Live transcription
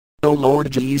O Lord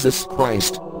Jesus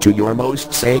Christ, to your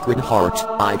most sacred heart,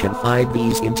 I confide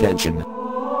these intentions.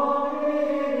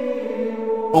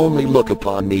 Only look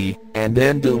upon me, and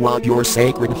then do what your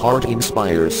sacred heart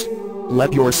inspires.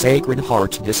 Let your sacred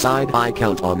heart decide. I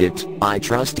count on it, I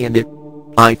trust in it.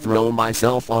 I throw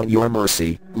myself on your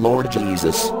mercy, Lord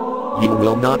Jesus. You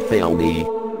will not fail me.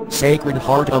 Sacred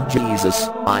Heart of Jesus,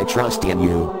 I trust in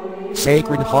you.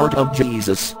 Sacred Heart of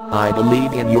Jesus, I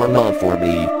believe in your love for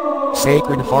me.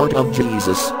 Sacred Heart of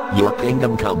Jesus, your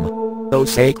kingdom come. O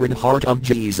Sacred Heart of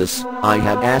Jesus, I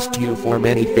have asked you for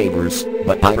many favors,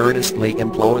 but I earnestly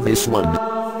implore this one.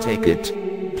 Take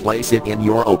it. Place it in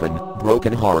your open,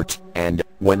 broken heart, and,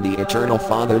 when the Eternal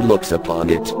Father looks upon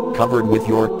it, covered with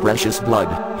your precious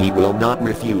blood, He will not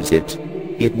refuse it.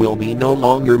 It will be no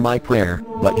longer my prayer,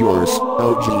 but yours,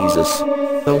 O Jesus.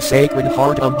 O Sacred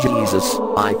Heart of Jesus,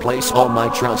 I place all my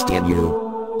trust in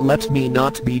you. Let me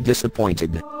not be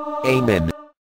disappointed. Amen.